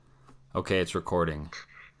Okay, it's recording.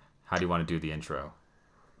 How do you want to do the intro?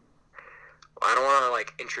 I don't want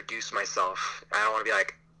to introduce myself. I don't want to be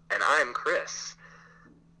like, and I'm Chris.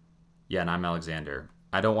 Yeah, and I'm Alexander.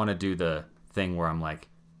 I don't want to do the thing where I'm like,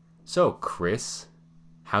 so, Chris,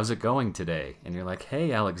 how's it going today? And you're like,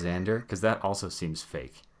 hey, Alexander, because that also seems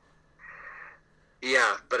fake.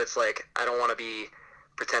 Yeah, but it's like I don't want to be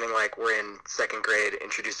pretending like we're in second grade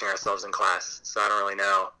introducing ourselves in class. So I don't really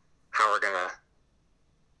know how we're gonna.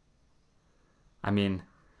 I mean,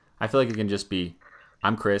 I feel like it can just be,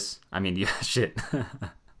 I'm Chris. I mean, yeah, shit.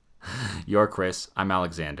 You're Chris. I'm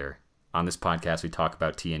Alexander. On this podcast, we talk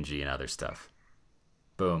about TNG and other stuff.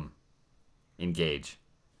 Boom. Engage.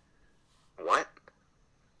 What?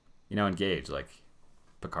 Engage, like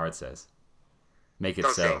Picard says. Make it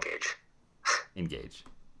Don't say so. engage. Engage.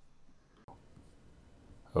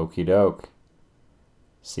 Okie doke.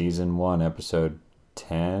 Season 1, episode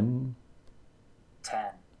 10. 10.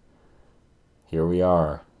 Here we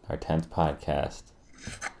are, our 10th podcast.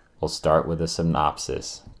 We'll start with a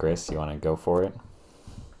synopsis. Chris, you want to go for it?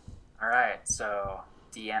 All right, so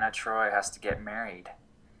Deanna Troi has to get married,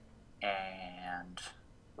 and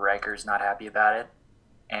Riker's not happy about it.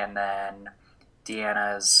 And then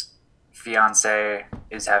Deanna's fiance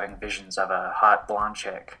is having visions of a hot blonde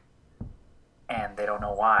chick, and they don't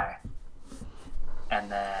know why. And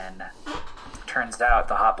then turns out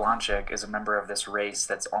the hot blonde chick is a member of this race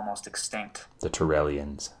that's almost extinct, The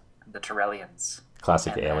Torellians. the Torellians.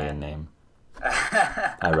 Classic And alien then- name.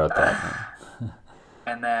 I wrote that.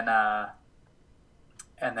 And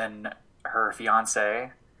then her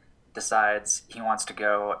fiance decides he wants to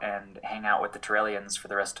go and hang out with the Torellians for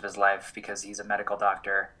the rest of his life because he's a medical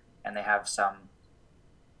doctor and they have some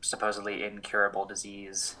supposedly incurable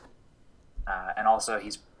disease. And also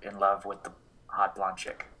he's in love with the hot blonde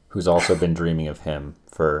chick. Who's also been dreaming of him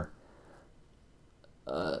for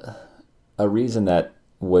a reason that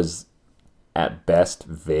was at best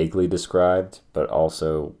vaguely described, but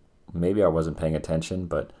also maybe I wasn't paying attention,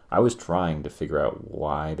 but I was trying to figure out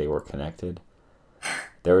why they were connected.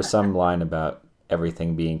 There was some line about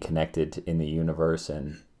everything being connected in the universe,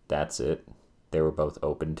 and that's it. They were both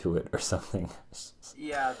open to it or something.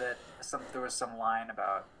 Yeah, there was some line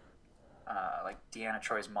about Deanna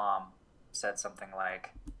Troy's mom said something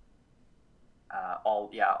like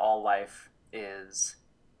all life is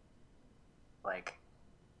like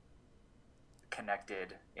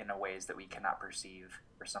connected in a ways that we cannot perceive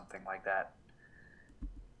or something like that.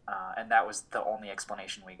 And that was the only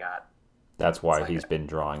explanation we got. That's why It's like he's been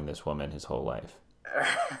drawing this woman his whole life. Right.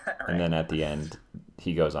 And then at the end,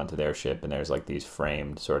 he goes onto their ship, and there's like these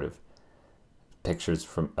framed sort of pictures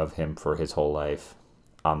of him for his whole life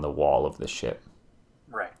on the wall of the ship.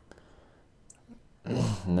 Right.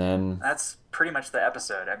 And then, That's pretty much the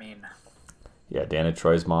episode. I mean, yeah, Dana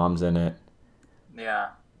Troy's mom's in it. yeah.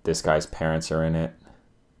 This guy's parents are in it.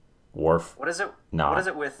 Worf, What is it? No. What is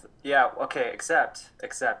it with? Yeah. Okay.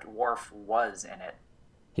 Except Worf was in it.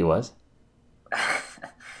 he was?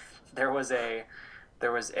 there was a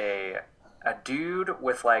dude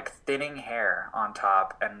with like thinning hair on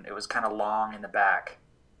top, and it was kind of long in the back,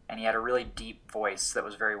 and he had a really deep voice that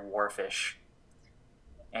was very Worfish.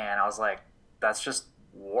 And I was like, that's just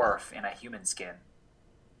Worf in a human skin.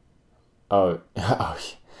 Oh,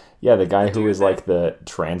 yeah, the guy who dude was that- like the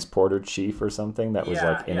transporter chief or something that was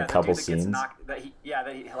like in a the couple dude that gets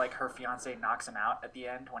scenes. like her fiance knocks him out at the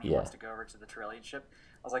end when he Yeah. wants to go over to the Trillian ship.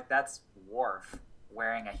 I was like, that's Worf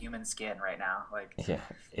wearing a human skin right now. Like, Yeah,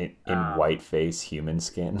 in white face human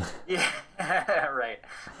skin. yeah, right,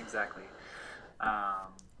 exactly.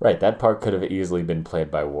 Right, that part could have easily been played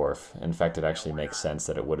by Worf. In fact, it actually makes sense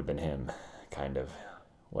that it would have been him, kind of.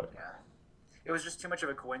 What? Yeah. It was just too much of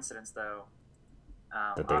a coincidence, though.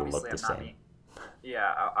 That they Obviously, look the I'm not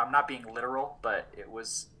same. I'm not being literal, but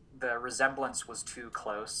the resemblance was too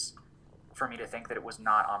close for me to think that it was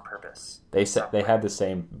not on purpose. They said they had the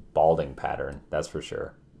same balding pattern. That's for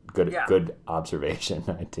sure. Good, Yeah. good observation.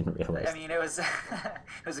 I didn't realize. I mean, it was it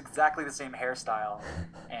was exactly the same hairstyle,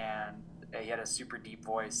 and he had a super deep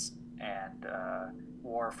voice, and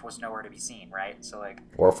Worf was nowhere to be seen. Right, so like,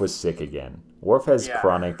 Worf was sick again. Worf has Yeah.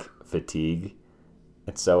 chronic fatigue,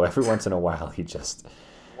 and so every once in a while he just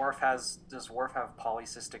does Worf have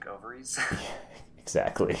polycystic ovaries?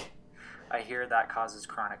 exactly. I hear that causes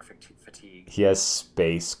chronic fatigue. He has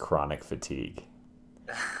space chronic fatigue.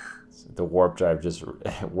 The warp drive just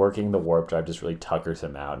working the warp drive just really tuckers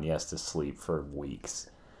him out, and he has to sleep for weeks.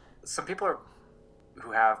 Some people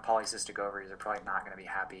who have polycystic ovaries are probably not going to be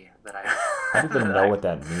happy that I. I don't even that know I- what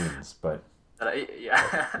that means, but that I,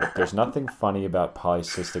 yeah. there's nothing funny about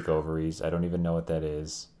polycystic ovaries. I don't even know what that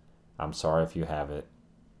is. I'm sorry if you have it.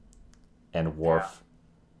 and Worf.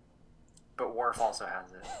 But Worf also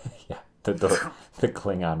has it. Yeah, the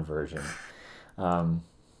Klingon version.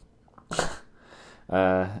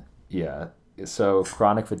 Yeah. So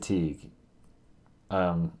chronic fatigue,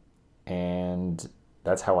 and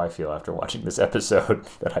that's how I feel after watching this episode.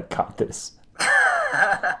 That I got this.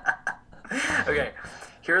 Okay,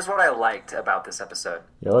 here's what I liked about this episode.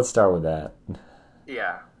 Yeah, let's start with that.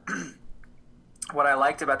 Yeah. What I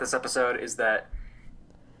liked about this episode is that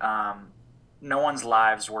no one's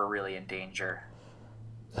lives were really in danger.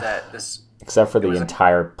 That this, except for the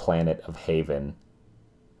entire planet of Haven.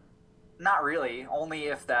 Not really. Only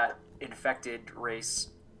if that infected race,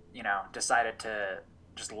 decided to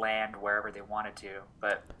just land wherever they wanted to.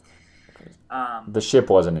 But the ship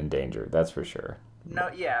wasn't in danger. That's for sure.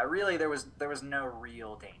 No, yeah, really, there was no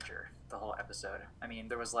real danger the whole episode. I mean,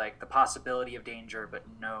 there was like the possibility of danger, but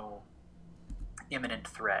no imminent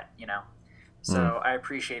threat. So I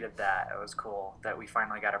appreciated that. It was cool that we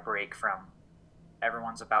finally got a break from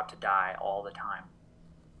everyone's about to die all the time.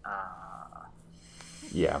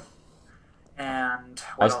 Yeah. And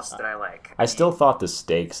what else did I like? I still thought the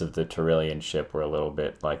stakes of the Tyrellian ship were a little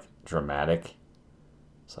bit like dramatic.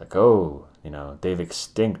 It's like, oh, they've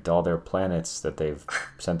extinct all their planets that they've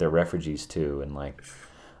sent their refugees to, and like,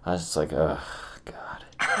 I was just like, oh God.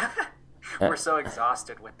 We're so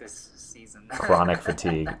exhausted with this season. Chronic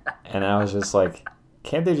fatigue. And I was just like,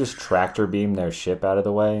 can't they just tractor beam their ship out of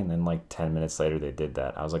the way? And then like 10 minutes later they did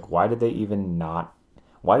that. I was like, why did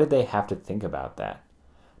they have to think about that?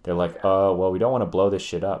 They're like, oh, well, we don't want to blow this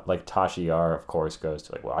shit up. Like Tasha Yar, of course, goes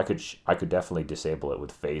to like, well, I could definitely disable it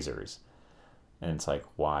with phasers. And it's like,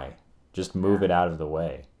 why? Just move it out of the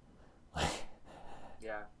way.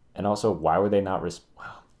 Yeah. And also, why were they not...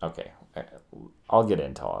 Okay, I'll get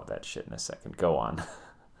into all of that shit in a second. Go on.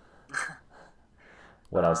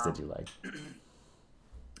 What else did you like?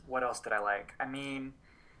 What else did I like? I mean,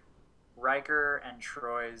 Riker and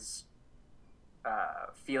Troy's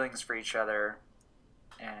feelings for each other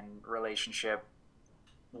and relationship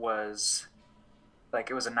was... like,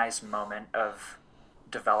 it was a nice moment of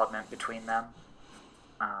development between them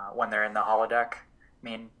when they're in the holodeck. I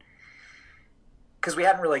mean, because we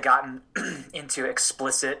hadn't really gotten into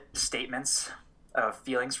explicit statements of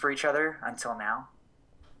feelings for each other until now.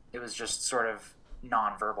 It was just sort of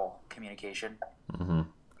nonverbal communication. Mm-hmm.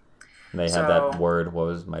 They had that word. What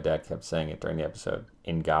was my dad kept saying it during the episode?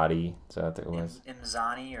 Ingati. Is that what it was?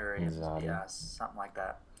 Imzani or Imzani. Yeah, something like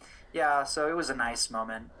that. Yeah, so it was a nice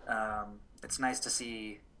moment. It's nice to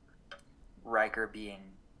see Riker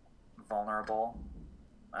being vulnerable.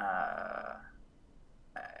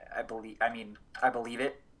 I believe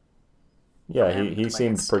it. Yeah, he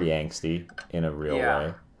seemed pretty angsty in a real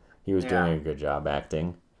way. He was doing a good job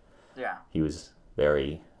acting. Yeah. He was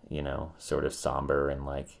very, sort of somber and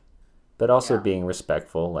like, but also being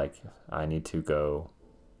respectful. Like, I need to go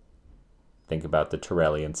think about the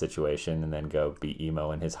Tyrellian situation and then go be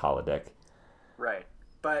emo in his holodeck. Right.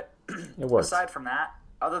 But it works. Aside from that,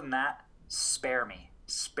 other than that, spare me.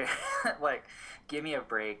 Like, give me a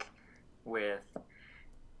break with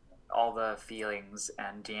all the feelings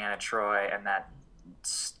and Deanna Troi and that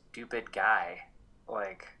stupid guy,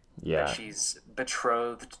 like, that she's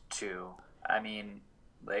betrothed to. I mean,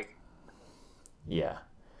 like, yeah.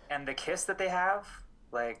 And the kiss that they have,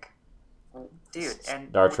 like, dude, and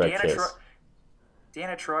Star Trek kiss.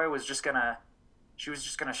 Deanna Troi was just gonna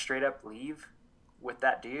straight up leave with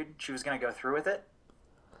that dude. She was gonna go through with it.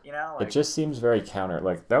 Like, it just seems very counter.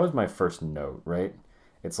 Like, that was my first note, right?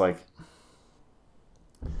 It's like,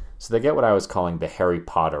 so they get what I was calling the Harry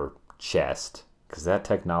Potter chest, because that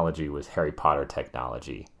technology was Harry Potter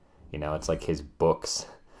technology. It's like his books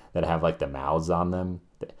that have like the mouths on them.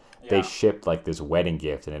 They shipped like this wedding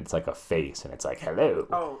gift, and it's like a face, and it's like, hello.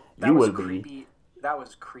 Oh, that was creepy. That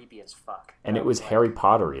was creepy as fuck. And it was like Harry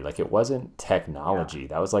Pottery. Like, it wasn't technology.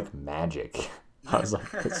 That was like magic. I was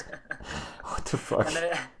like, what the fuck?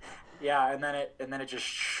 And then it just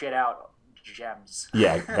shit out gems.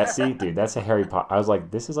 Yeah, that's a Harry Potter. I was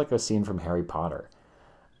like, this is like a scene from Harry Potter.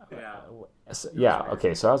 Yeah.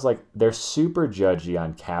 Okay. So I was like, they're super judgy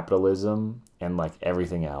on capitalism and like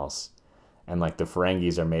everything else, and like the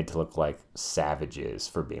Ferengis are made to look like savages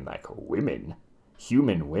for being like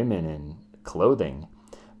human women in clothing.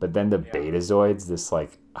 But then the Betazoids, this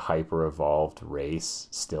like hyper evolved race,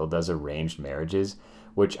 still does arranged marriages,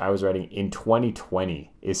 which I was writing in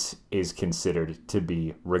 2020 is considered to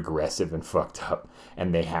be regressive and fucked up,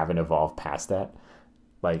 and they haven't evolved past that.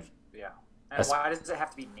 Like, and why does it have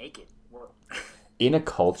to be naked? In a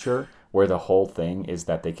culture where the whole thing is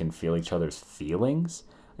that they can feel each other's feelings,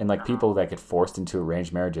 and like people that get forced into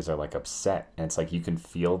arranged marriages are like upset, and it's like, you can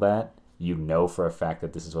feel that, you know for a fact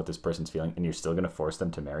that this is what this person's feeling, and you're still going to force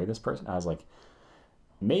them to marry this person? I was like,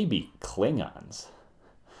 maybe Klingons.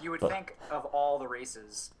 You would think of all the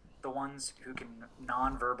races, the ones who can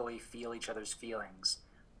non-verbally feel each other's feelings,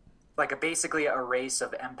 like basically a race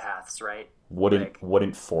of empaths, right?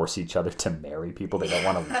 Wouldn't force each other to marry people they don't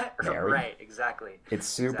want to marry. Right, exactly. It's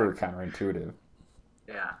super counterintuitive.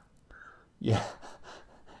 Yeah. Yeah.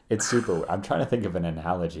 It's super. I'm trying to think of an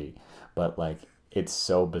analogy, but like it's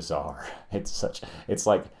so bizarre. It's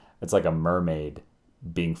like a mermaid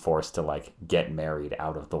being forced to like get married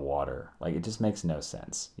out of the water. Like it just makes no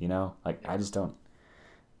sense, you know? Like I just don't.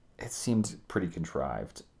 It seemed pretty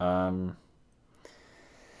contrived.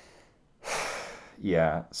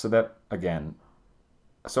 Yeah, so that again.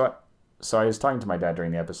 So I was talking to my dad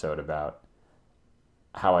during the episode about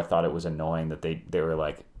how I thought it was annoying that they were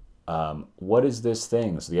like, what is this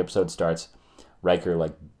thing? So the episode starts, Riker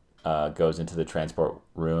like goes into the transport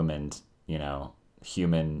room, and you know,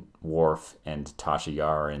 Human, Worf, and Tasha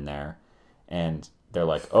Yar are in there, and they're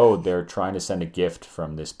like, oh, they're trying to send a gift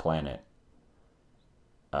from this planet,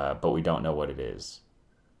 but we don't know what it is,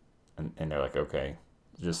 and they're like, okay,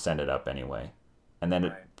 just send it up anyway, and then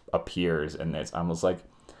it appears, and it's almost like,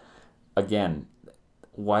 again,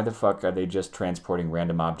 why the fuck are they just transporting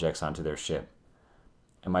random objects onto their ship?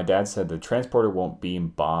 And my dad said the transporter won't beam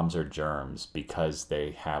bombs or germs because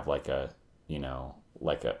they have like a, you know,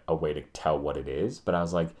 like a way to tell what it is. But I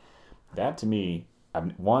was like, that to me,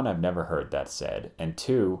 one, I've never heard that said. And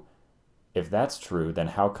two, if that's true, then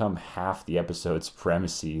how come half the episode's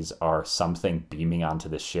premises are something beaming onto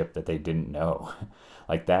the ship that they didn't know?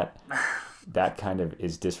 Like that kind of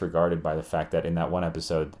is disregarded by the fact that in that one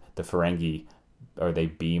episode, the Ferengi, or they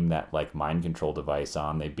beam that like mind control device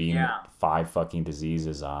on, they beam 5 fucking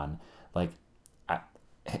diseases on. Like,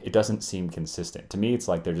 it doesn't seem consistent. To me, it's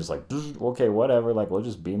like they're just like, okay, whatever, like we'll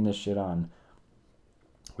just beam this shit on.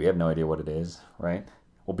 We have no idea what it is, right?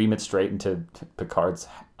 We'll beam it straight into Picard's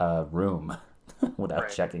room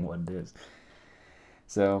without checking what it is.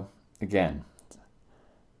 So, again,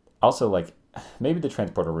 also like, maybe the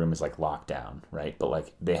transporter room is like locked down, right? But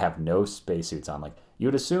like they have no spacesuits on. Like you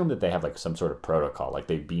would assume that they have like some sort of protocol, like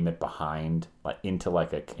they beam it behind, like into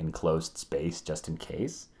like a enclosed space just in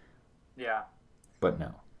case. Yeah. But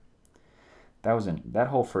no. That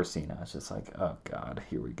whole first scene, I was just like, oh god,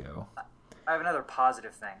 here we go. I have another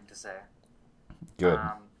positive thing to say. Good.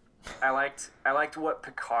 I liked what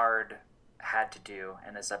Picard had to do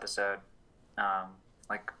in this episode.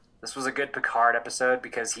 Like this was a good Picard episode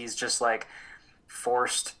because he's just like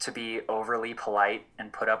forced to be overly polite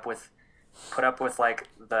and put up with like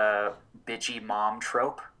the bitchy mom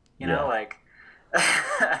trope, you know, like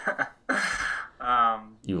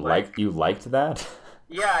you liked that?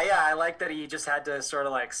 Yeah, I like that he just had to sort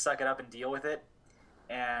of like suck it up and deal with it.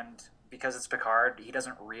 And because it's Picard, he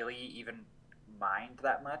doesn't really even mind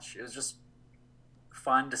that much. It was just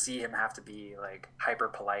fun to see him have to be like hyper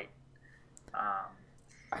polite.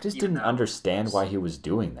 I just didn't understand why he was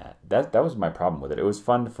doing that. That was my problem with it. It was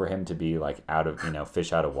fun for him to be like out of, you know,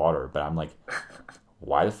 fish out of water, but I'm like,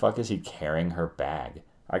 why the fuck is he carrying her bag?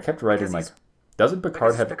 I kept writing like,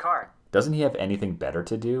 doesn't he have anything better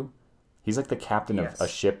to do? He's like the captain of a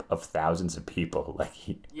ship of thousands of people. Like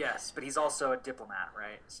yes, but he's also a diplomat,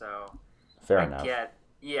 right? So fair enough.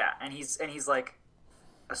 Yeah, and he's like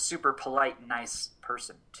a super polite, nice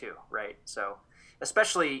person too, right? So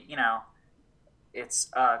especially, you know,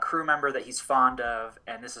 it's a crew member that he's fond of,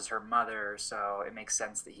 and this is her mother, so it makes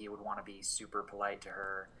sense that he would want to be super polite to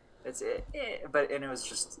her. But it was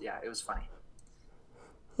just, it was funny.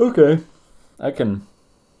 Okay, I'm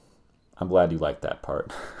glad you liked that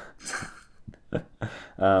part.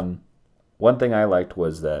 One thing I liked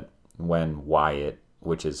was that when Wyatt,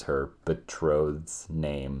 which is her betrothed's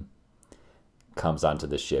name, comes onto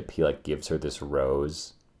the ship, he like gives her this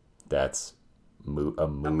rose that's a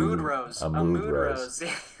mood rose. I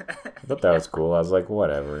thought that was cool. I was like,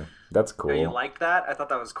 whatever. That's cool. You like that? I thought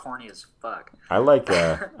that was corny as fuck. I like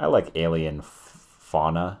alien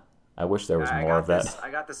fauna. I wish there was more of that. I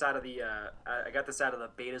got this out of the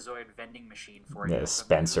Betazoid vending machine for you. Yeah,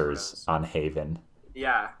 Spencer's on Haven.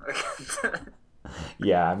 Yeah.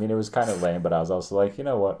 Yeah, I mean it was kind of lame, but I was also like, you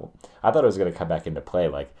know what? I thought it was gonna come back into play.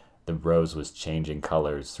 Like the rose was changing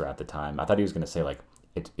colors throughout the time. I thought he was gonna say like,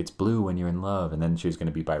 it's blue when you're in love, and then she was going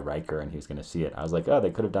to be by Riker and he was going to see it. I was like, oh, they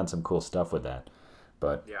could have done some cool stuff with that,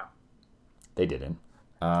 but they didn't.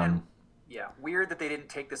 Weird that they didn't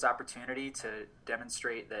take this opportunity to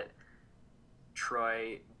demonstrate that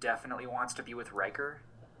Troi definitely wants to be with Riker.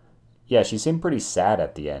 Yeah, she seemed pretty sad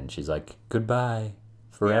at the end. She's like, goodbye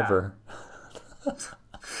forever.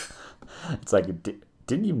 It's like,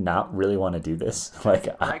 didn't you not really want to do this? Like,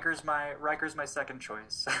 Riker's my second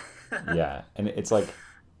choice. yeah, and it's like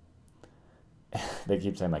they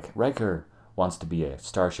keep saying like Riker wants to be a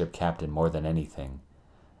starship captain more than anything,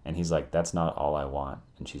 and he's like, that's not all I want,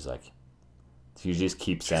 and she's like, she just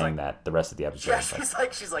keeps saying that the rest of the episode. Yeah,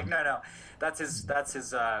 she's like, no, that's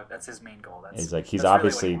his main goal. He's like, he's that's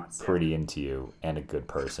obviously really what he wants, pretty into you and a good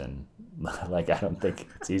person. Like, I don't think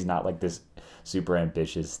he's not like this super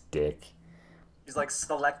ambitious dick. He's like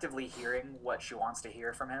selectively hearing what she wants to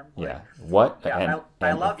hear from him. Like, Yeah. What? yeah,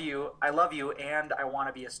 I love you, and I want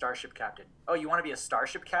to be a starship captain. Oh, you want to be a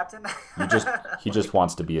starship captain? He just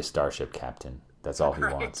wants to be a starship captain. That's all he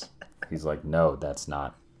Right. wants. He's like, no, that's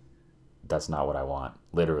not what I want.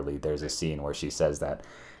 Literally, there's a scene where she says that.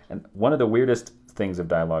 And one of the weirdest things of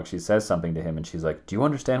dialogue, she says something to him and she's like, do you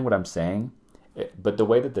understand what I'm saying? But the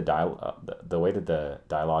way that the way that the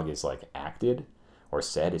dialogue is like acted or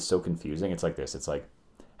said is so confusing. It's like this. It's like,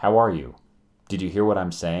 how are you? Did you hear what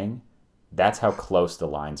I'm saying? That's how close the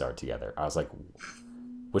lines are together. I was like,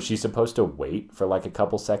 was she supposed to wait for like a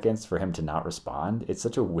couple seconds for him to not respond? It's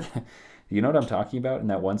such a you know what I'm talking about? In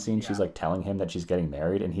that one scene, she's like telling him that she's getting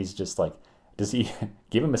married, and he's just like, does he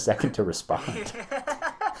give him a second to respond?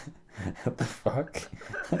 What the fuck?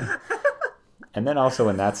 And then also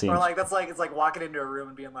in that scene, Or like it's like walking into a room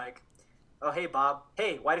and being like, oh hey Bob,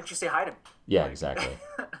 hey, why didn't you say hi to me? yeah, exactly,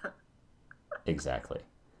 exactly.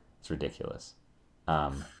 It's ridiculous.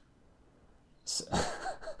 So,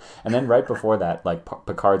 and then right before that, like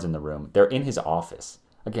Picard's in the room. They're in his office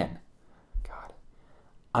again. God,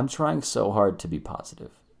 I'm trying so hard to be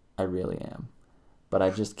positive. I really am, but I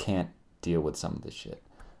just can't deal with some of this shit.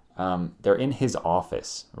 They're in his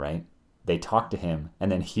office, right? They talk to him,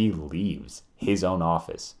 and then he leaves his own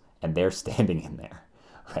office, and they're standing in there,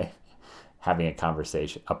 right? Having a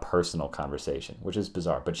conversation, a personal conversation, which is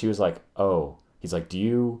bizarre. But she was like, oh, he's like,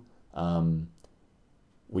 will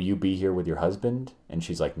you be here with your husband? And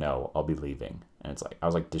she's like, no, I'll be leaving. And it's like, I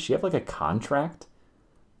was like, does she have like a contract?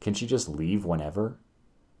 Can she just leave whenever?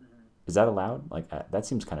 Is that allowed? Like, that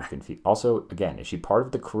seems kind of confusing. Also, again, is she part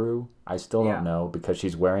of the crew? I still don't know, because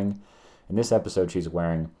she's wearing, in this episode, she's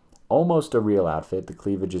wearing almost a real outfit. The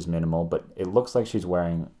cleavage is minimal, but it looks like she's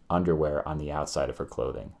wearing underwear on the outside of her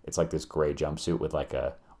clothing. It's like this gray jumpsuit with like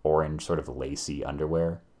a orange sort of lacy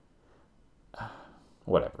underwear.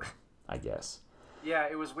 Whatever, I guess. Yeah,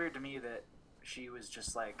 it was weird to me that she was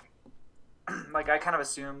just like like I kind of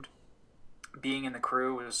assumed being in the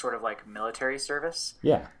crew was sort of like military service.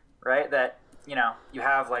 Yeah. Right? That, you know, you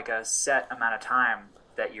have like a set amount of time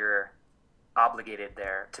that you're obligated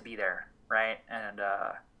there to be there, right? And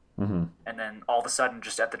and then all of a sudden,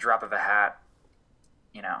 just at the drop of a hat,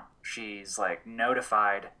 you know, she's like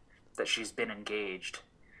notified that she's been engaged.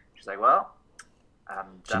 She's like, well,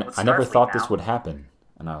 I'm done with I never Starfleet thought now. this would happen.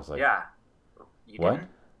 And I was like, Yeah. You what? didn't?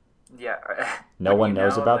 Yeah. No one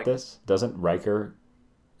knows about like, this? Wouldn't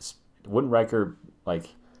Riker, like,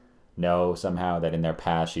 know somehow that in their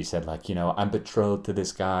past she said, like, you know, I'm betrothed to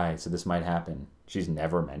this guy, so this might happen? She's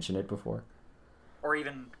never mentioned it before? Or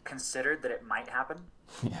even considered that it might happen?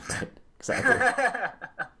 Yeah, right.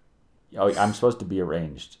 Exactly. Oh, I'm supposed to be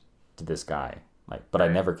arranged to this guy, like, but I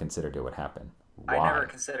never considered it would happen. Why? I never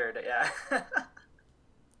considered it, yeah.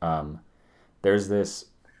 There's this,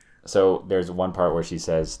 so there's one part where she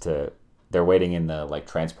says they're waiting in the like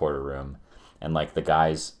transporter room, and like the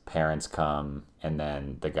guy's parents come, and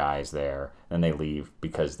then the guy's there, and they leave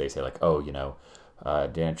because they say like, oh, you know,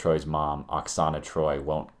 Deanna Troy's mom, Oksana Troy,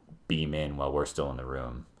 won't beam in while we're still in the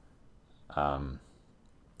room.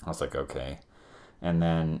 I was like, okay. And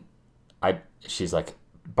then she's like,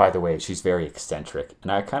 by the way, she's very eccentric.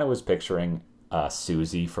 And I kind of was picturing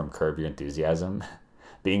Susie from Curb Your Enthusiasm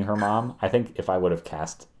being her mom. I think if I would have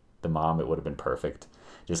cast the mom, it would have been perfect,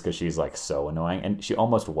 just because she's like so annoying. And she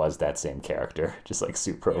almost was that same character, just like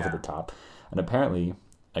super over the top. And apparently,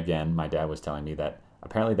 again, my dad was telling me that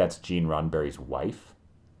apparently that's Gene Roddenberry's wife,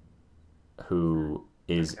 who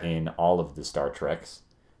is in all of the Star Treks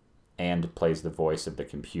and plays the voice of the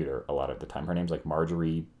computer a lot of the time. Her name's like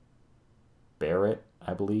Marjorie Barrett,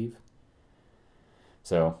 I believe.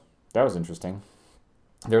 So that was interesting.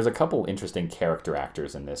 There's a couple interesting character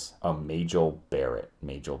actors in this. Majel Barrett.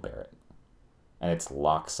 And it's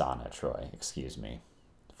Loxana Troy, excuse me,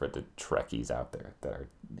 for the Trekkies out there that are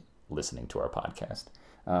listening to our podcast.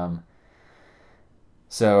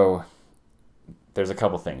 So there's a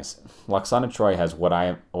couple things. Loxana Troy has what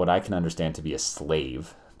I can understand to be a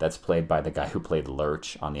slave that's played by the guy who played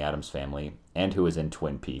Lurch on The Addams Family and who was in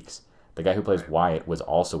Twin Peaks. The guy who plays Wyatt was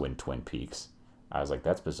also in Twin Peaks. I was like,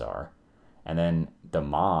 that's bizarre. And then the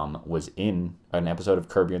mom was in an episode of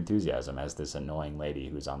Curb Your Enthusiasm as this annoying lady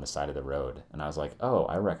who's on the side of the road. And I was like, oh,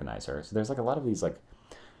 I recognize her. So there's like a lot of these like,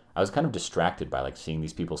 I was kind of distracted by like seeing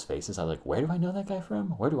these people's faces. I was like, where do I know that guy from?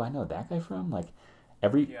 Where do I know that guy from? Like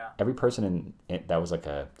every person in it that was like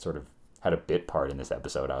a sort of had a bit part in this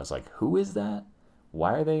episode. I was like, who is that?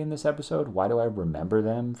 Why are they in this episode? Why do I remember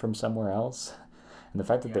them from somewhere else? And the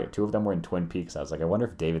fact that two of them were in Twin Peaks, I was like, I wonder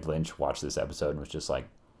if David Lynch watched this episode and was just like,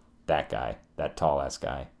 that guy, that tall ass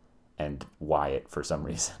guy, and Wyatt for some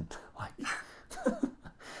reason. Like,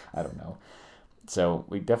 I don't know. So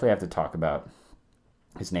we definitely have to talk about.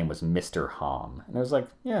 His name was Mr. Hom, and I was like,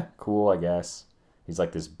 yeah, cool, I guess. He's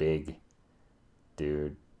like this big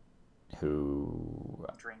dude who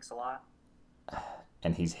drinks a lot,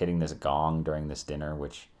 and he's hitting this gong during this dinner,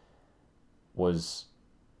 which was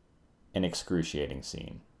an excruciating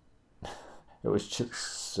scene. It was just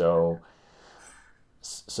so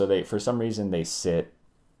they, for some reason, they sit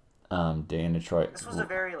Diana Troy. This was a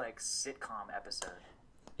very like sitcom episode.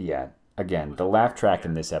 Yeah. Again, the laugh track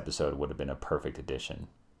in this episode would have been a perfect addition.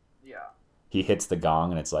 Yeah. He hits the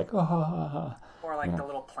gong and it's like, oh, ha, ha, ha. Or like the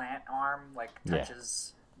little plant arm like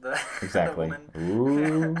touches the exactly. The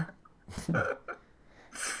woman. Ooh.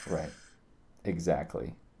 Right.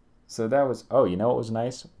 Exactly. So that was. Oh, you know what was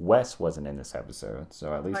nice? Wes wasn't in this episode,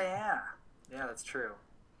 so at least. Oh yeah. Yeah, that's true.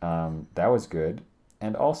 That was good,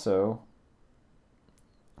 and also,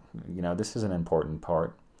 this is an important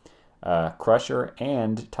part. Crusher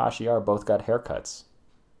and Tashiar both got haircuts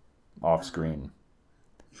off screen.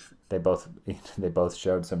 They both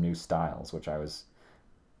showed some new styles, which I was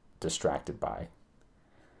distracted by.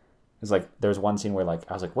 It's like there's one scene where like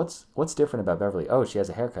I was like, what's different about Beverly? Oh, she has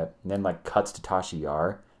a haircut, and then like cuts to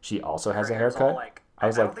Tashiar. She also has a haircut. I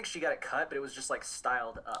don't think she got it cut, but it was just like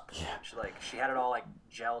styled up. Yeah. She had it all like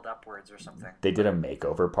gelled upwards or something. They did a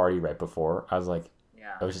makeover party right before. I was like.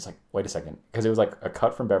 Yeah. I was just like, wait a second. Because it was like a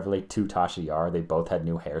cut from Beverly to Tashiar. They both had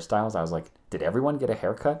new hairstyles. I was like, did everyone get a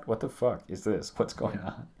haircut? What the fuck is this? What's going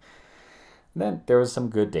on? And then there was some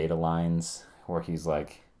good data lines where he's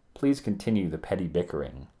like, please continue the petty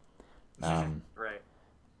bickering. Right.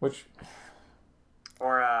 Which...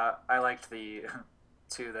 Or I liked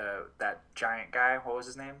that giant guy. What was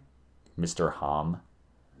his name? Mr. Hom.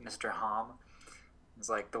 Mr. Hom. It's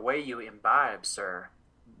like, the way you imbibe, sir.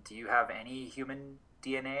 Do you have any human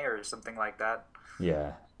DNA or something like that?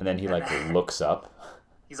 Yeah. And then he looks up.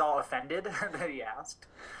 He's all offended that he asked.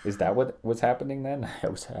 Is that what was happening then?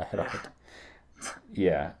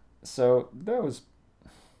 Yeah. So there was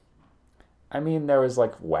like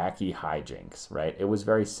wacky hijinks, right? It was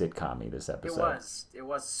very sitcom-y this episode. It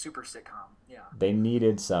was super sitcom, yeah. They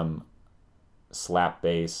needed some slap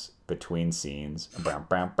bass between scenes. Then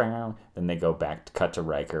they go back to cut to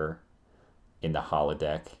Riker in the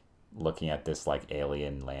holodeck, looking at this like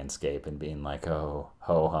alien landscape and being like, oh,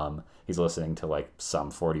 ho hum. He's listening to like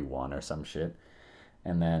Sum 41 or some shit.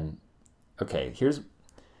 And then, okay, here's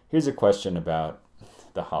a question about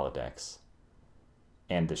the holodecks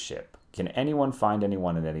and the ship. Can anyone find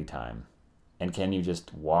anyone at any time? And can you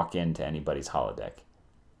just walk into anybody's holodeck?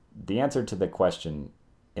 The answer to the question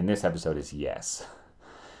in this episode is yes.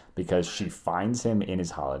 Because she finds him in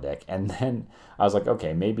his holodeck, and then I was like,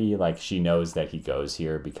 okay, maybe like she knows that he goes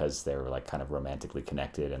here because they're like kind of romantically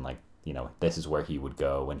connected, and like, this is where he would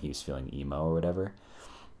go when he was feeling emo or whatever.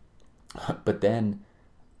 But then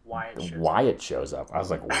Wyatt shows up. I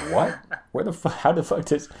was like, what? Where the fuck? How the fuck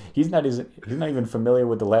does he's not even familiar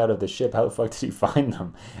with the layout of the ship? How the fuck did he find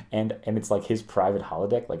them? And it's like his private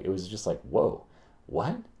holodeck. Like it was just like, whoa,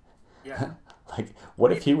 what? Yeah. Like,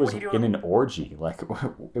 what if he was in an orgy? Like,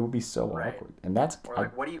 it would be so awkward. And that's... Or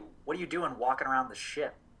like, what are you doing walking around the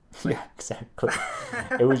ship? Like, yeah, exactly.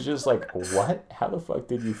 It was just like, what? How the fuck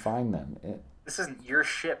did you find them? This isn't your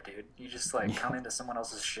ship, dude. You just, like, come into someone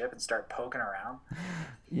else's ship and start poking around.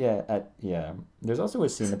 Yeah, yeah. There's also a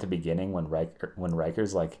scene at the beginning when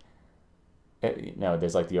Riker's like...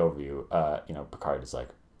 there's, like, the overview. Picard is like,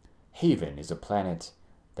 Haven is a planet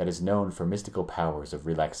that is known for mystical powers of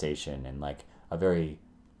relaxation and, like, a very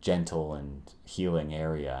gentle and healing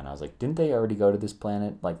area. And I was like, didn't they already go to this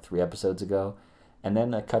planet like 3 episodes ago? And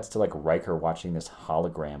then it cuts to like Riker watching this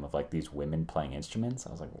hologram of like these women playing instruments.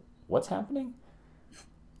 I was like, what's happening?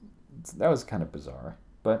 That was kind of bizarre,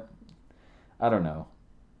 but I don't know.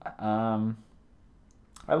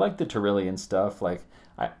 I like the Tyrillian stuff. Like,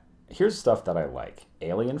 here's stuff that I like.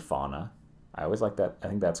 Alien fauna. I always like that. I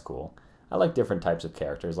think that's cool. I like different types of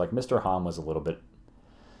characters. Like Mr. Hom was a little bit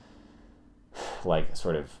like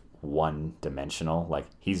sort of one-dimensional. Like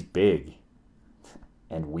he's big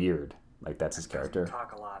and weird. Like that's his character.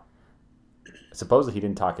 Talk a lot. supposedly he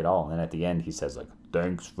didn't talk at all. And then at the end, he says like,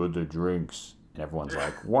 "Thanks for the drinks," and everyone's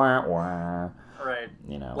like, "Wah wah," Right.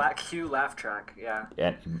 you know. Cue laugh track. Yeah.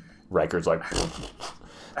 And Riker's like,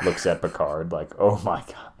 looks at Picard like, "Oh my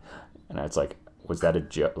god," and it's like, was that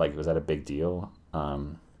was that a big deal?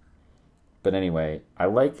 But anyway, I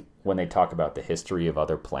like when they talk about the history of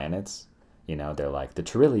other planets. You know, they're like, the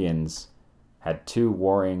Trillians had two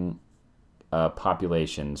warring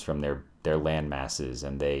populations from their land masses,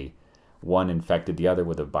 and one infected the other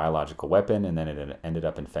with a biological weapon, and then it ended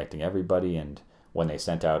up infecting everybody. And when they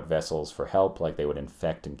sent out vessels for help, like, they would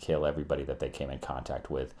infect and kill everybody that they came in contact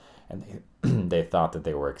with. And they thought that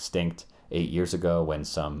they were extinct 8 years ago when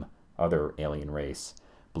some other alien race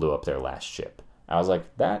blew up their last ship. I was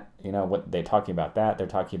like, that, you know, what they're talking about that. They're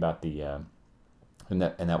talking about the in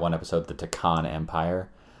that one episode, the Takan Empire.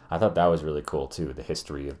 I thought that was really cool too. The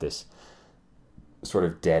history of this sort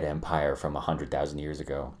of dead empire from 100,000 years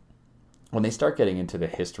ago. When they start getting into the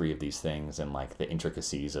history of these things and like the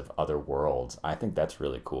intricacies of other worlds, I think that's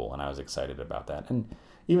really cool, and I was excited about that. And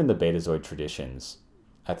even the Betazoid traditions,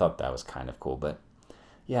 I thought that was kind of cool. But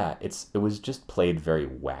yeah, it was just played very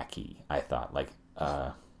wacky. I thought, like,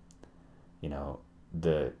 you know,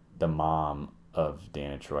 the mom of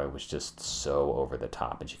Dana Troy was just so over the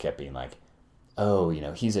top, and she kept being like, "Oh, you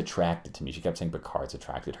know, he's attracted to me." She kept saying Picard's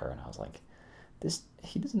attracted to her, and I was like,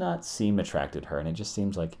 he does not seem attracted to her. And it just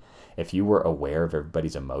seems like, if you were aware of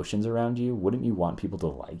everybody's emotions around you, wouldn't you want people to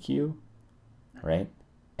like you? Right?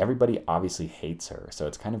 Everybody obviously hates her, so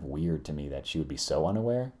it's kind of weird to me that she would be so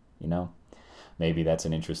unaware, you know? Maybe that's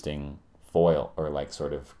an interesting foil, or like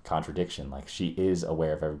sort of contradiction. Like, she is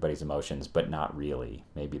aware of everybody's emotions, but not really.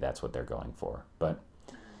 Maybe that's what they're going for. But,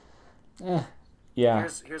 yeah.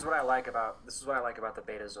 Here's what I like about this is what I like about the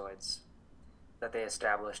Betazoids that they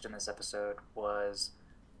established in this episode was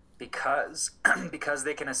because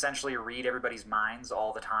they can essentially read everybody's minds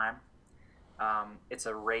all the time. It's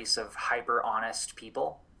a race of hyper honest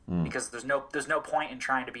people, because there's no point in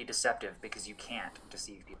trying to be deceptive, because you can't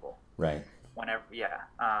deceive people. Right. Whenever,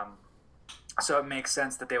 yeah. So it makes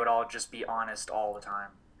sense that they would all just be honest all the time,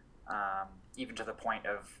 even to the point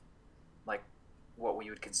of like what we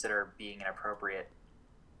would consider being inappropriate.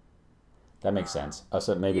 That makes sense.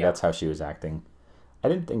 So maybe that's how she was acting. I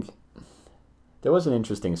didn't think... There was an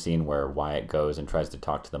interesting scene where Wyatt goes and tries to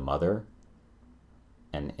talk to the mother.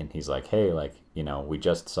 And he's like, "Hey, like, you know, we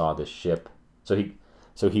just saw this ship." So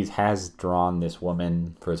he has drawn this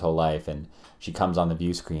woman for his whole life, and she comes on the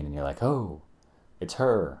view screen, and you're like, "Oh, it's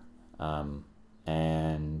her."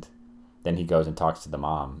 And then he goes and talks to the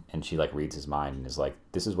mom, and she like reads his mind and is like,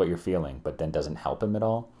 "This is what you're feeling," but then doesn't help him at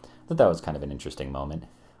all. I thought that was kind of an interesting moment.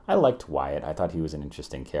 I liked Wyatt. I thought he was an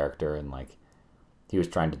interesting character, and like, he was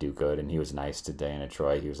trying to do good, and he was nice to Diana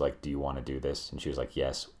Troy. He was like, "Do you want to do this?" And she was like,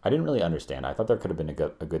 "Yes." I didn't really understand. I thought there could have been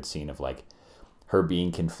a good scene of like her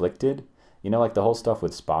being conflicted. You know, like the whole stuff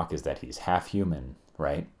with Spock is that he's half human,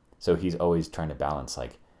 right? So he's always trying to balance,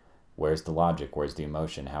 like, where's the logic? Where's the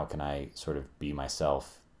emotion? How can I sort of be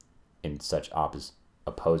myself in such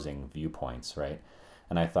opposing viewpoints, right?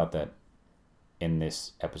 And I thought that in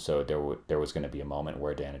this episode, there was going to be a moment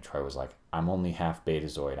where Diana Troy was like, "I'm only half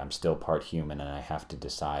Betazoid. I'm still part human, and I have to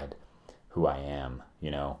decide who I am." You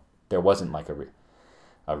know, there wasn't like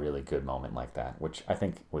a really good moment like that, which I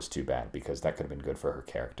think was too bad, because that could have been good for her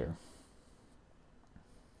character.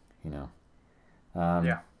 You know.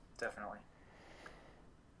 Yeah, definitely.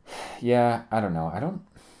 Yeah, I don't know. I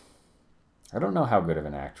don't know how good of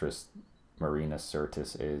an actress Marina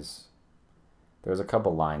Sirtis is. There was a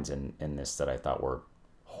couple lines in this that I thought were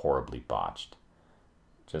horribly botched.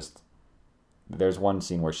 Just, there's one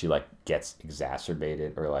scene where she like gets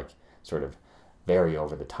exacerbated, or like sort of very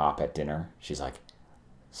over the top at dinner. She's like,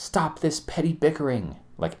 "Stop this petty bickering,"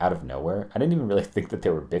 like out of nowhere. I didn't even really think that they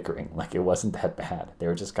were bickering. Like, it wasn't that bad. They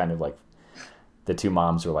were just kind of like, the two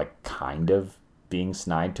moms were like kind of being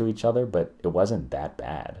snide to each other, but it wasn't that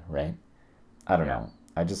bad, right? I don't know.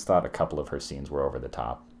 I just thought a couple of her scenes were over the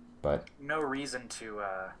top. But no reason to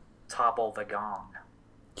topple the gong.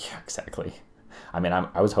 Yeah, exactly. I mean,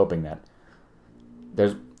 I was hoping that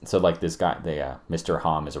like this guy, Mr.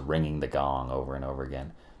 Hom is ringing the gong over and over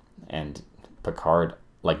again, and Picard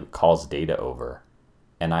like calls Data over,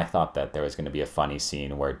 and I thought that there was going to be a funny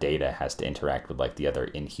scene where Data has to interact with like the other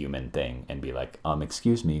inhuman thing and be like,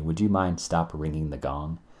 "Excuse me, would you mind stop ringing the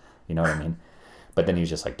gong?" You know what I mean? But then he was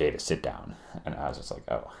just like, "Data, sit down," and I was just like,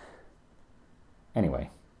 "Oh."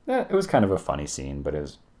 Anyway. Yeah, it was kind of a funny scene, but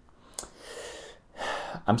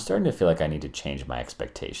I'm starting to feel like I need to change my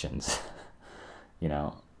expectations. You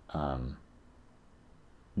know,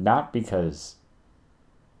 not because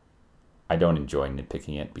I don't enjoy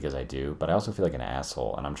nitpicking it because I do, but I also feel like an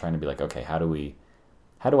asshole, and I'm trying to be like, okay, how do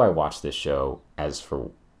I watch this show as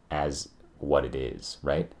what it is,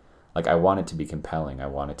 right? Like, I want it to be compelling. I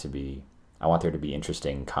want there to be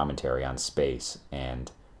interesting commentary on space and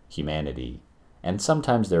humanity. And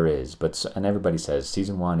sometimes there is, and everybody says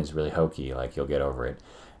season 1 is really hokey, like you'll get over it.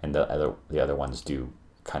 And the other ones do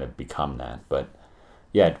kind of become that. But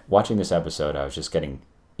yeah, watching this episode, I was just getting,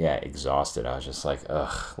 exhausted. I was just like,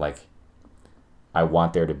 ugh, like, I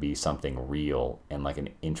want there to be something real and like an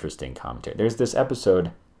interesting commentary. There's this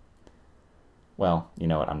episode, well, you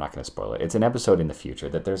know what? I'm not going to spoil it. It's an episode in the future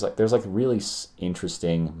that there's like really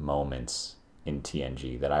interesting moments in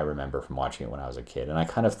TNG that I remember from watching it when I was a kid. And I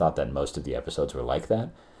kind of thought that most of the episodes were like that.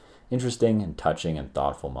 Interesting and touching and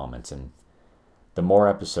thoughtful moments. And the more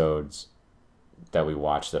episodes that we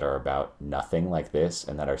watch that are about nothing like this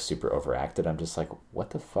and that are super overacted, I'm just like, what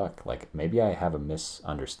the fuck? Like, maybe I have a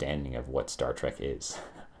misunderstanding of what Star Trek is.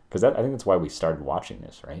 Because I think that's why we started watching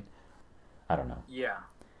this, right? I don't know. Yeah.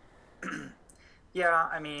 Yeah,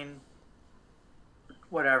 I mean,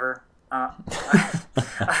 whatever. I'm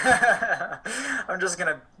just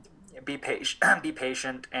gonna be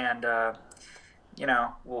patient, and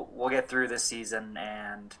we'll get through this season,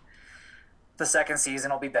 and the second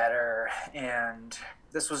season will be better. And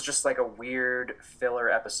this was just like a weird filler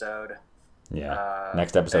episode. Yeah.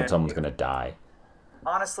 Next episode, someone's gonna die.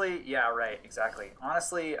 Honestly, yeah, right, exactly.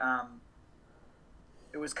 Honestly,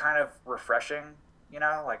 it was kind of refreshing.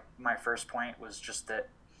 Like, my first point was just that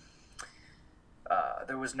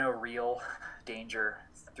there was no real danger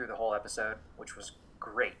through the whole episode, which was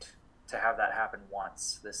great to have that happen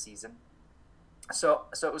once this season. So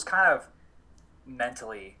it was kind of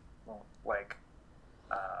mentally like.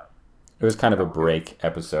 It was kind of a break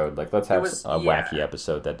episode. Like, let's have a wacky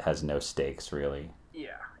episode that has no stakes, really.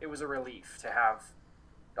 Yeah, it was a relief to have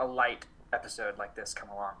a light episode like this come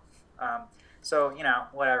along. So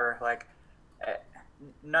whatever. Like,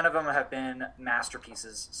 none of them have been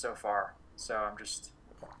masterpieces so far. So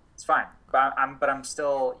it's fine. But I'm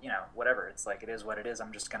still, whatever. It's like, it is what it is.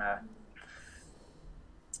 I'm just gonna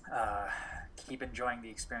keep enjoying the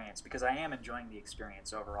experience, because I am enjoying the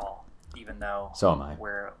experience overall, even though so am I.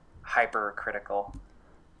 We're hypercritical.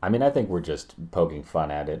 I mean, I think we're just poking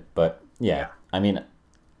fun at it, but yeah. I mean,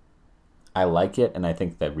 I like it, and I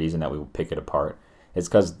think the reason that we pick it apart is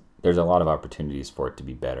because there's a lot of opportunities for it to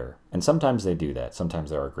be better. And sometimes they do that.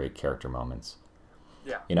 Sometimes there are great character moments.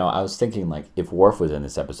 Yeah. I was thinking, like, if Worf was in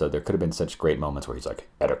this episode, there could have been such great moments where he's like,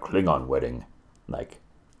 at a Klingon wedding, like,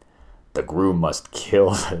 the groom must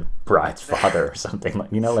kill the bride's father or something.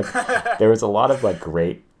 Like, like, there was a lot of, like,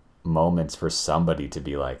 great moments for somebody to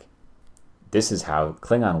be like, this is how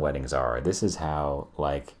Klingon weddings are. This is how,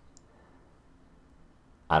 like,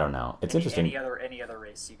 I don't know. It's interesting. Any other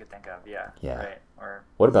race you could think of, yeah. Yeah. Right. Or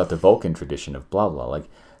what about the Vulcan tradition of blah blah? Like,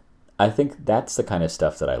 I think that's the kind of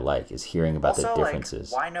stuff that I like, is hearing about also, the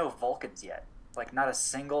differences. Like, why no Vulcans yet? Like, not a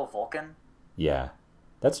single Vulcan? Yeah,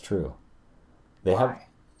 that's true. They have.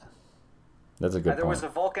 That's a good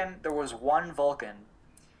point. There was one Vulcan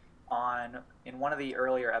in one of the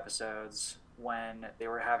earlier episodes when they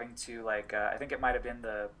were having to, like, I think it might have been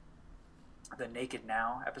the Naked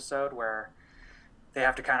Now episode, where they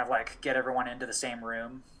have to kind of, like, get everyone into the same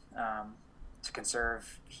room to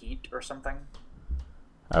conserve heat or something.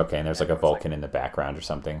 Okay, and there's like a Vulcan in the background or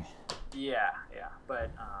something. Yeah,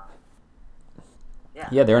 but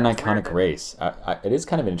yeah, they're an iconic race. It is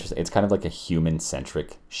kind of interesting. It's kind of like a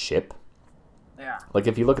human-centric ship. Yeah. Like,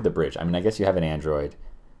 if you look at the bridge, I mean, I guess you have an android,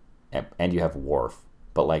 and you have Worf,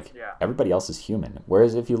 but, like, everybody else is human.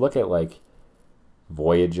 Whereas if you look at, like,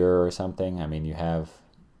 Voyager or something, I mean, you have,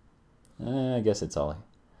 I guess it's all,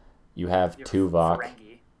 you have Tuvok.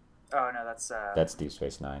 Ferengi. Oh no, that's Deep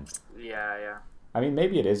Space Nine. Yeah. I mean,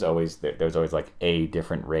 maybe it is always there's always, like, a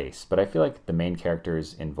different race, but I feel like the main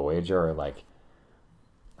characters in Voyager are, like,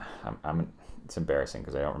 it's embarrassing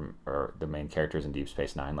because I don't remember the main characters in Deep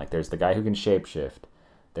Space Nine. Like, there's the guy who can shapeshift,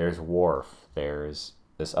 there's Worf, there's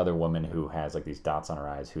this other woman who has, like, these dots on her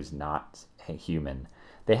eyes who's not human.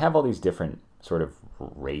 They have all these different sort of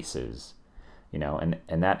races, and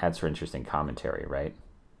that adds for interesting commentary, right?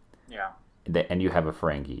 Yeah. And you have a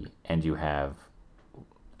Ferengi, and you have,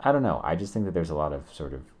 I don't know, I just think that there's a lot of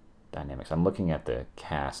sort of dynamics. I'm looking at the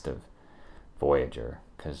cast of Voyager,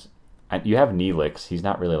 because you have Neelix. He's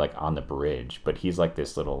not really, like, on the bridge, but he's, like,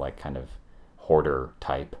 this little, like, kind of hoarder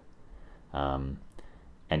type. And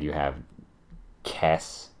you have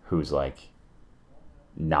Kes, who's, like,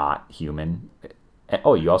 not human.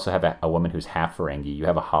 Oh, you also have a woman who's half Ferengi. You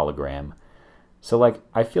have a hologram. So, like,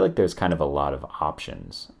 I feel like there's kind of a lot of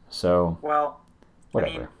options. So, well, I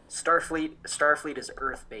mean, Whatever. Starfleet is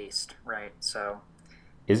Earth based, right? So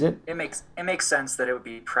Is it? it makes sense that it would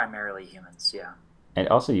be primarily humans. Yeah. And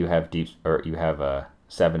also you have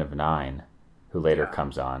Seven of Nine, who later Yeah.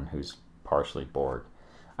 comes on, who's partially Borg.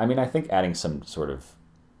 I mean, I think adding some sort of,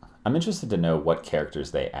 I'm interested to know what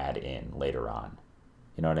characters they add in later on.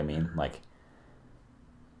 You know what I mean? Like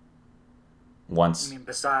I once, mean,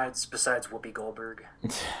 besides Whoopi Goldberg.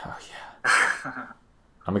 oh yeah,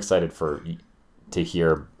 I'm excited to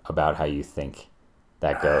hear about how you think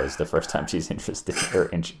that goes the first time she's interested or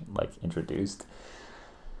introduced.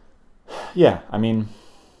 Yeah, I mean,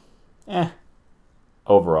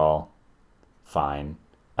 overall, fine.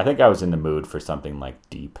 I think I was in the mood for something like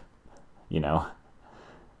deep, you know,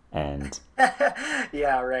 and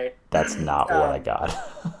Yeah, right. that's not what I Um,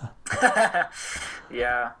 got.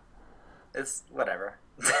 yeah, it's whatever.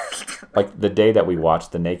 Like the day that we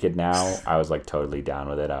watched The Naked Now, I was like totally down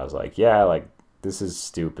with it. I was like, yeah, like this is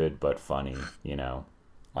stupid but funny, you know,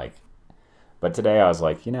 like. But today I was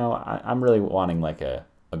like, I'm really wanting like a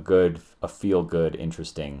feel good,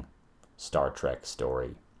 interesting Star Trek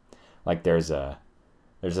story. Like there's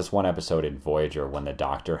this one episode in Voyager when the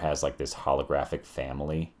Doctor has like this holographic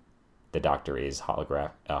family. The Doctor is a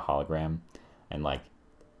hologram, and like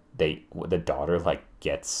the daughter like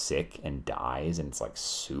gets sick and dies, and it's like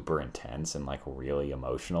super intense and like really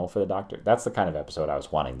emotional for the Doctor. That's the kind of episode I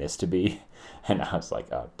was wanting this to be, and I was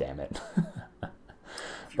like, oh damn it.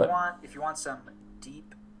 But If you want some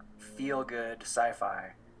deep, feel good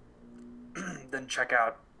sci-fi, then check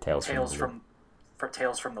out Tales from the Tales Loop.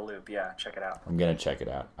 Tales from the Loop. Yeah, check it out. I'm gonna check it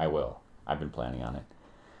out. I will. I've been planning on it.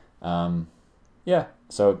 Yeah.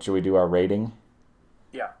 So should we do our rating?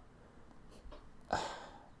 Yeah.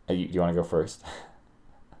 Do you want to go first?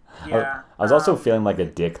 Yeah. I was also feeling like a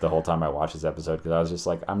dick the whole time I watched this episode because I was just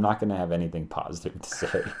like, I'm not gonna have anything positive to say.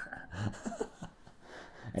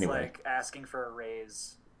 It's Anyway, like asking for a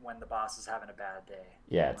raise when the boss is having a bad day.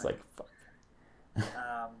 yeah, it's like, fuck.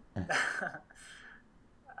 Um,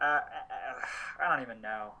 I don't even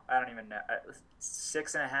know.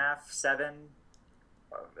 6.5, 7.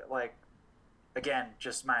 Like, again,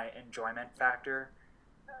 just my enjoyment factor.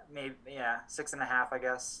 Maybe, yeah, 6.5, I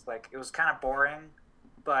guess. Like, it was kind of boring,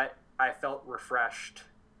 but I felt refreshed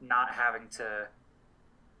not having to,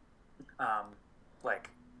 like,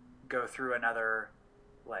 go through another,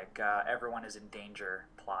 like, everyone is in danger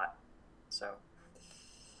plot. So,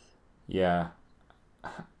 Yeah.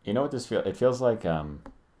 You know what this feels? It feels like, when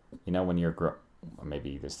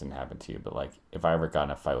maybe this didn't happen to you, but like if I ever got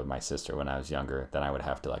in a fight with my sister when I was younger, then I would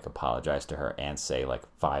have to like apologize to her and say like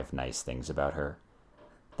 5 nice things about her.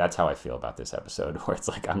 That's how I feel about this episode, where it's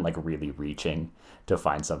like I'm like really reaching to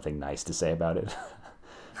find something nice to say about it.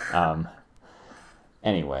 um,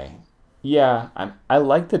 anyway, yeah, I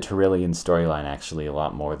like the Tyrillian storyline actually a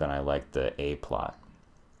lot more than I like the A plot.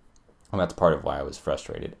 And that's part of why I was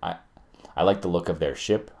frustrated. I like the look of their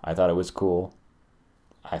ship. I thought it was cool.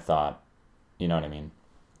 I thought, you know what I mean?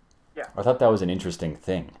 yeah. I thought that was an interesting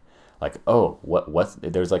thing. Like, oh,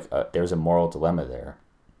 there's a moral dilemma there.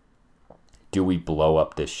 Do we blow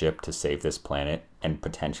up this ship to save this planet and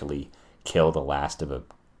potentially kill the last of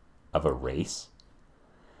a race?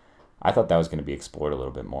 I thought that was going to be explored a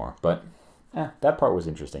little bit more, but that part was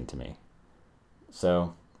interesting to me.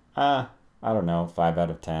 So, I don't know, 5 out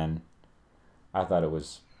of 10. I thought it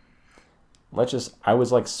was. I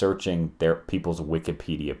was like searching their people's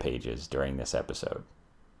Wikipedia pages during this episode.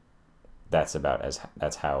 That's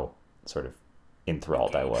how sort of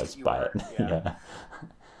enthralled I was Engaged you by were, it. yeah.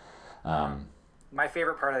 Yeah. My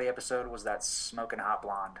favorite part of the episode was that smoking hot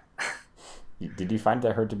blonde. Did you find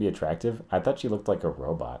her to be attractive? I thought she looked like a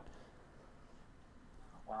robot.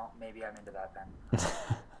 Well, maybe I'm into that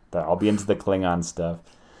then. I'll be into the Klingon stuff.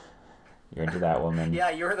 You're into that woman. Yeah,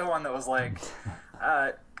 you were the one that was like,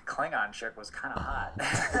 Klingon chick was kind of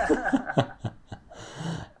hot.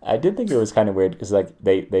 I did think it was kind of weird because like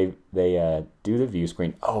they do the view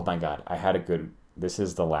screen. Oh my god, I had a good. This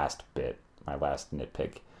is the last bit, my last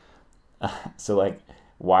nitpick. So like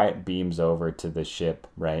Wyatt beams over to the ship,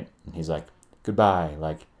 right? And he's like, "Goodbye."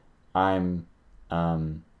 Like I'm,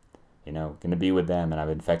 gonna be with them, and I've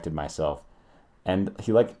infected myself. And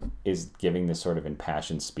he like is giving this sort of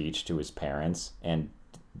impassioned speech to his parents, and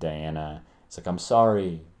Diana is like, "I'm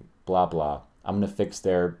sorry, blah blah. I'm gonna fix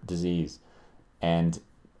their disease," and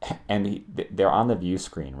they're on the view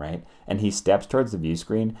screen, right? And he steps towards the view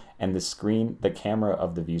screen, and the camera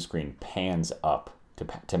of the view screen pans up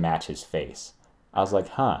to match his face. I was like,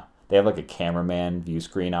 huh. They have like a cameraman view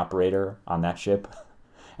screen operator on that ship,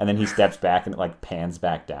 and then he steps back and it like pans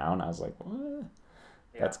back down. I was like, what?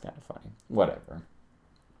 Yeah. That's kind of funny. Whatever.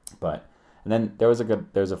 But And then there was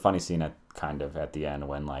a funny scene at the end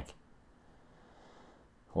when like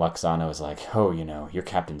Loxana was like, "Oh, your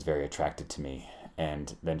captain's very attracted to me,"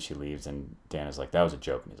 and then she leaves, and Deanna's like, "That was a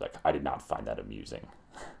joke," and he's like, "I did not find that amusing."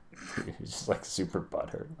 He's just like super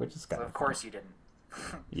butthurt, which is kind of. Of course you didn't.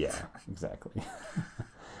 Yeah, exactly.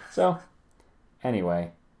 So,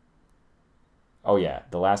 anyway. Oh yeah,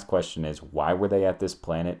 the last question is, why were they at this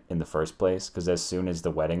planet in the first place? Because as soon as the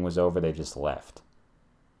wedding was over, they just left.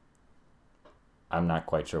 I'm not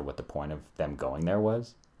quite sure what the point of them going there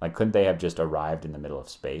was. Like, couldn't they have just arrived in the middle of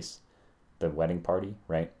space? The wedding party,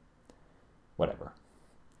 right? Whatever.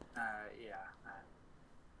 Yeah.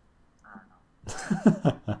 I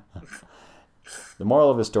don't know. The moral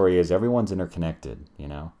of the story is everyone's interconnected,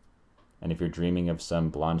 And if you're dreaming of some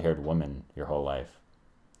blonde-haired woman your whole life,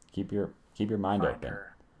 keep your mind Find open.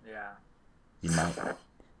 her. Yeah. You might.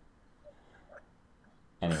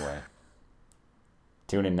 Anyway,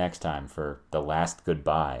 tune in next time for The Last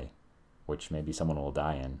Goodbye, which maybe someone will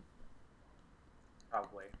die in.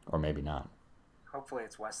 Probably. Or maybe not. Hopefully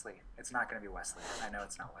it's Wesley. It's not going to be Wesley. I know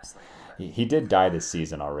it's not Wesley. But... He did die this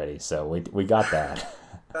season already, so we got that.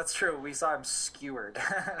 That's true. We saw him skewered.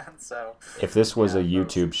 So if this was a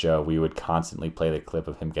YouTube show, we would constantly play the clip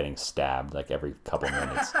of him getting stabbed like every couple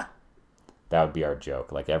minutes. That would be our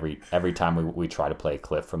joke. Like every time we try to play a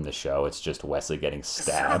clip from the show, it's just Wesley getting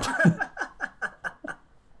stabbed.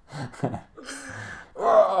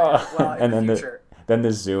 Well, and then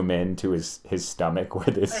the zoom in to his stomach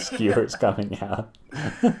where the skewer's coming out.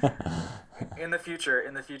 In the future,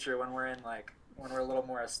 when we're a little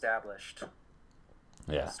more established,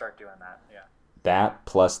 yeah, we'll start doing that. Yeah. That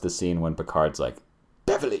plus the scene when Picard's like,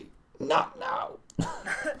 "Beverly, not now."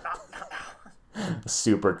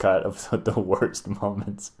 Super cut of the worst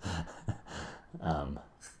moments.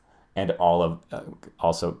 And all of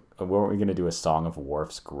also, weren't we gonna do a song of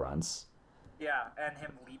Worf's grunts? Yeah, and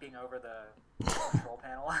him leaping over the control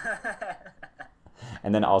panel.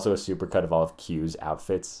 And then also a super cut of all of Q's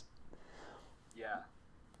outfits. Yeah.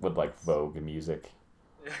 With like Vogue music.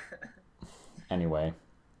 Anyway,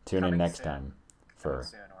 tune in next time for.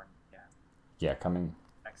 Coming coming.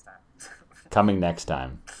 next time. Coming next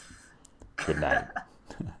time. Good night.